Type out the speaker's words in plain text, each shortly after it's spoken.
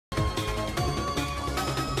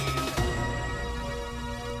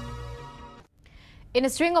In a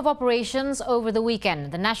string of operations over the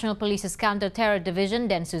weekend, the National Police's Counter-Terror Division,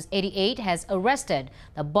 Densus 88, has arrested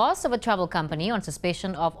the boss of a travel company on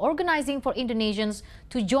suspicion of organizing for Indonesians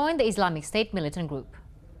to join the Islamic State militant group.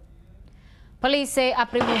 Police say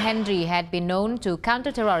Aprimo Henry had been known to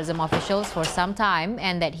counter-terrorism officials for some time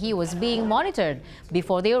and that he was being monitored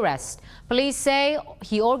before the arrest. Police say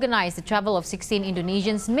he organized the travel of 16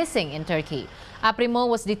 Indonesians missing in Turkey. Aprimo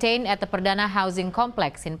was detained at the Perdana Housing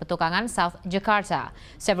Complex in Petukangan, South Jakarta.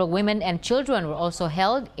 Several women and children were also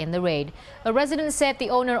held in the raid. A resident said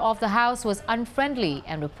the owner of the house was unfriendly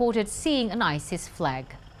and reported seeing an ISIS flag.